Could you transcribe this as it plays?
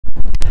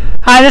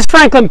Hi, this is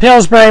Franklin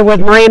Pillsbury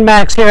with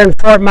MarineMax here in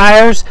Fort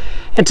Myers,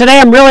 and today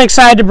I'm really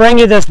excited to bring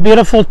you this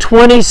beautiful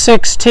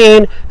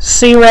 2016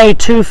 Sea Ray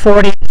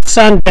 240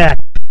 Sundeck.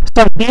 It's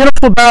a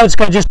beautiful boat. It's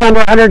got just under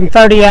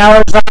 130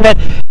 hours on it,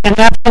 and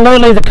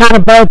absolutely the kind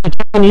of boat that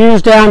you can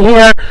use down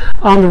here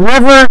on the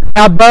river,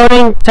 out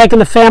boating, taking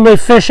the family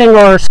fishing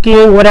or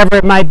skiing, whatever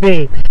it might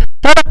be.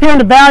 Right up here in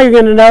the bow, you're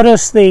going to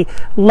notice the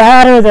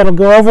ladder that'll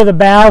go over the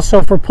bow. So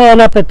if we're pulling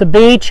up at the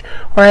beach,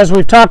 or as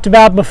we've talked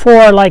about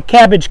before, like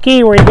Cabbage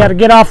Key, where you got to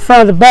get off the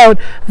front of the boat,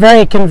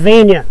 very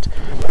convenient.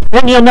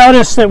 Then you'll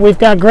notice that we've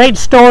got great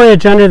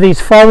storage under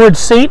these forward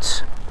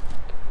seats.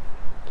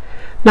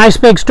 Nice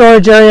big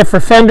storage area for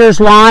fenders,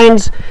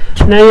 lines.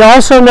 Now you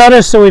also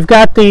notice that we've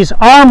got these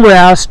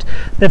armrests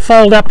that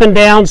fold up and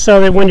down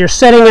so that when you're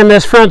sitting in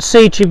this front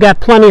seat, you've got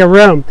plenty of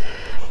room.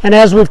 And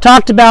as we've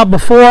talked about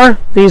before,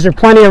 these are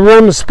plenty of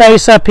room and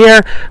space up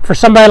here for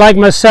somebody like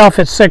myself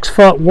at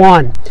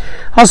 6'1".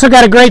 Also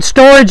got a great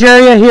storage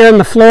area here in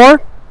the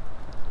floor.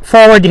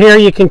 Forward here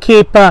you can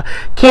keep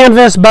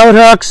canvas, boat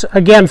hooks,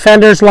 again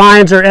fenders,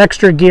 lines, or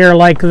extra gear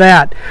like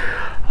that.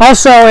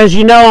 Also, as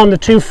you know, on the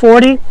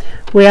 240,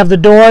 we have the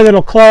door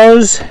that'll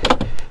close,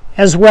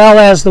 as well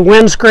as the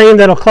windscreen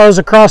that'll close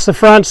across the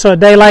front, so a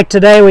day like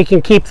today we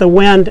can keep the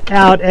wind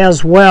out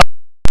as well.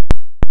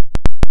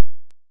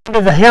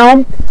 Under the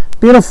helm,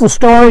 beautiful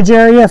storage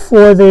area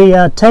for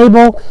the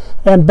table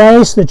and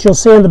base that you'll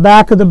see in the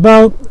back of the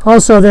boat.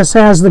 Also, this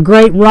has the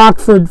great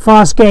Rockford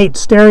Fosgate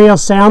stereo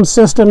sound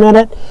system in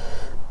it.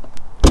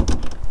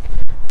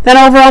 Then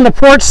over on the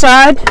port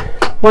side,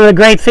 one of the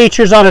great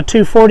features on a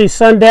 240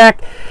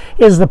 Sundeck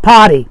is the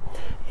potty.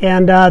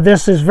 And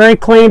this is very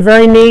clean,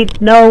 very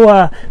neat,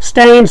 no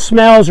stains,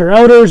 smells, or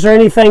odors or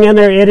anything in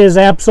there. It is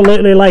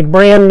absolutely like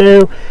brand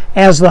new,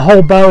 as the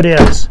whole boat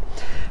is.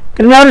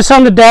 You'll notice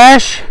on the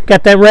dash,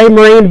 got that Ray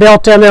Marine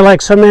built in there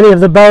like so many of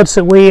the boats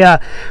that we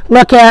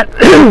look at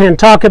and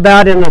talk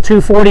about in the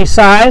 240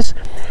 size.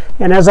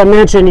 And as I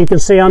mentioned, you can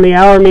see on the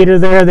hour meter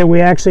there that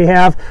we actually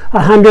have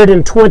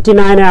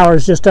 129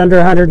 hours, just under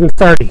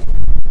 130.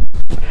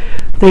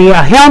 The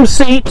helm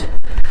seat,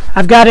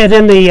 I've got it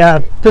in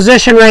the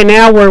position right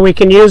now where we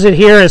can use it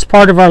here as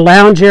part of our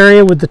lounge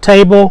area with the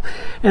table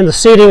and the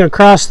seating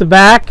across the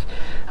back.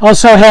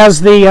 Also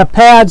has the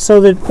pad so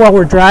that while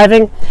we're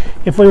driving,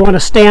 if we want to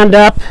stand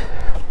up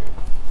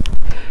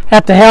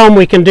at the helm,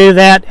 we can do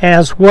that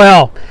as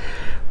well.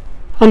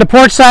 On the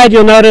port side,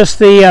 you'll notice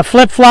the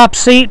flip-flop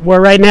seat, where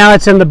right now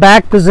it's in the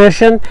back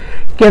position.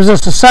 Gives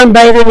us a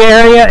sunbathing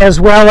area as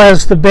well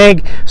as the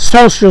big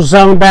social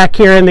zone back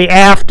here in the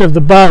aft of the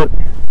boat.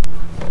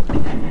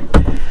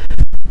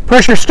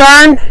 Push your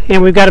stern,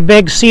 and we've got a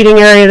big seating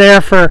area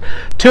there for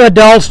two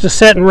adults to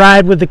sit and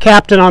ride with the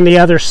captain on the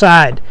other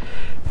side.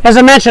 As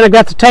I mentioned, I've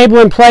got the table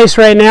in place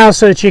right now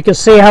so that you can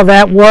see how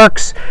that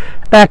works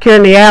back here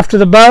in the aft of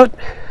the boat.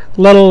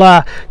 Little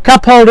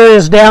cup holder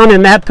is down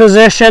in that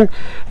position,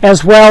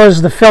 as well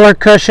as the filler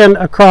cushion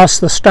across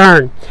the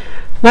stern.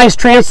 Nice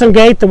transom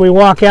gate that we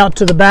walk out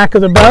to the back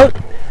of the boat.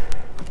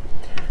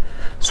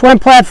 Swim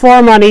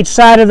platform on each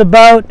side of the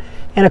boat,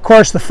 and of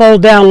course the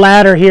fold down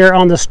ladder here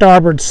on the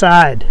starboard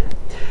side.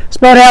 This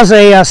boat has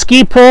a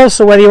ski pool,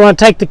 so whether you want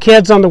to take the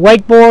kids on the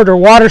wakeboard or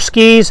water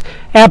skis,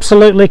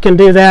 absolutely can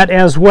do that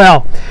as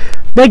well.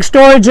 Big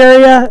storage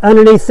area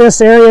underneath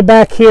this area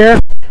back here,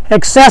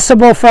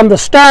 accessible from the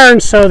stern,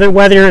 so that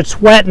whether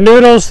it's wet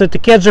noodles that the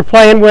kids are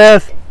playing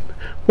with,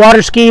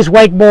 water skis,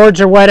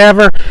 wakeboards, or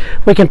whatever,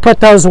 we can put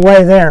those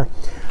away there.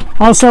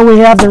 Also, we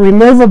have the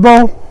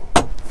removable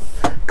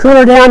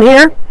cooler down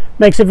here.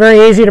 Makes it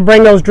very easy to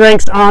bring those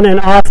drinks on and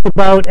off the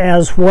boat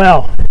as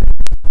well.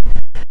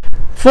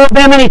 Full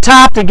bimini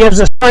top that gives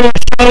us plenty of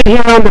shade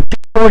here on the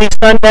 240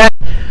 Sundeck.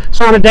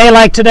 So on a day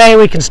like today,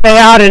 we can stay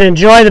out and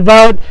enjoy the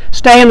boat,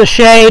 stay in the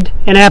shade,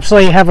 and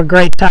absolutely have a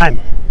great time.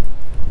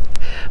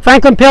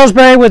 Franklin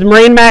Pillsbury with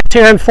MarineMax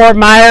here in Fort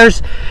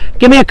Myers.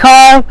 Give me a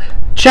call.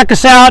 Check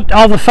us out.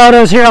 All the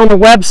photos here on the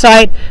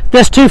website.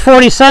 This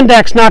 240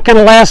 Sundeck's not going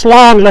to last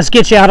long. Let's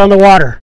get you out on the water.